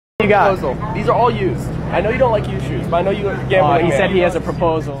You got? Proposal. These are all used. I know you don't like used shoes, but I know you gamble. He said he has a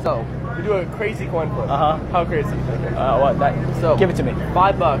proposal. So, we do a crazy coin flip. How crazy? What? That? So, give it to me.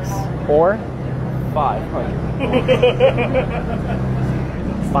 $5 or 500.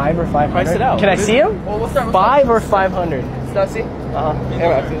 5 or 500? Price it out. Can I see him? Well, we'll start 5 or 500? Stussy.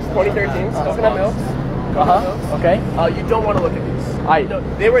 Anyway, it's 2013. It's gonna milk. Okay. You don't want to look at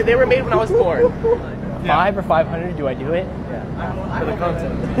these. They were made when I was born. 5 or 500? Do I do it? Yeah. For the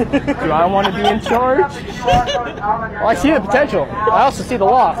content. Do I want to be in charge? Well, I see the potential. I also see the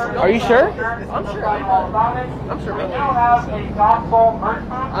loss. Are you sure? I'm sure. I'm sure.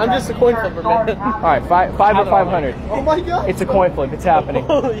 I'm just a coin flipper, man. All right, 5 or 500. Oh my god. It's a coin flip. It's happening.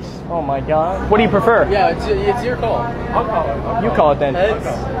 Oh my god. What do you prefer? Yeah, it's your call. I'll call it. You call it then.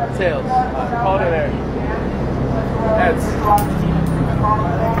 Heads, tails. Call it in there. Heads.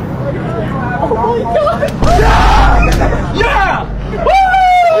 Oh my god! Yeah!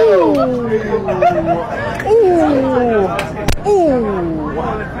 Ooh! Ooh!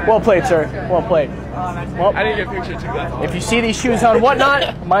 Well played, sir. Well played. Well, I didn't get a picture too. if you see these shoes on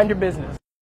Whatnot, mind your business.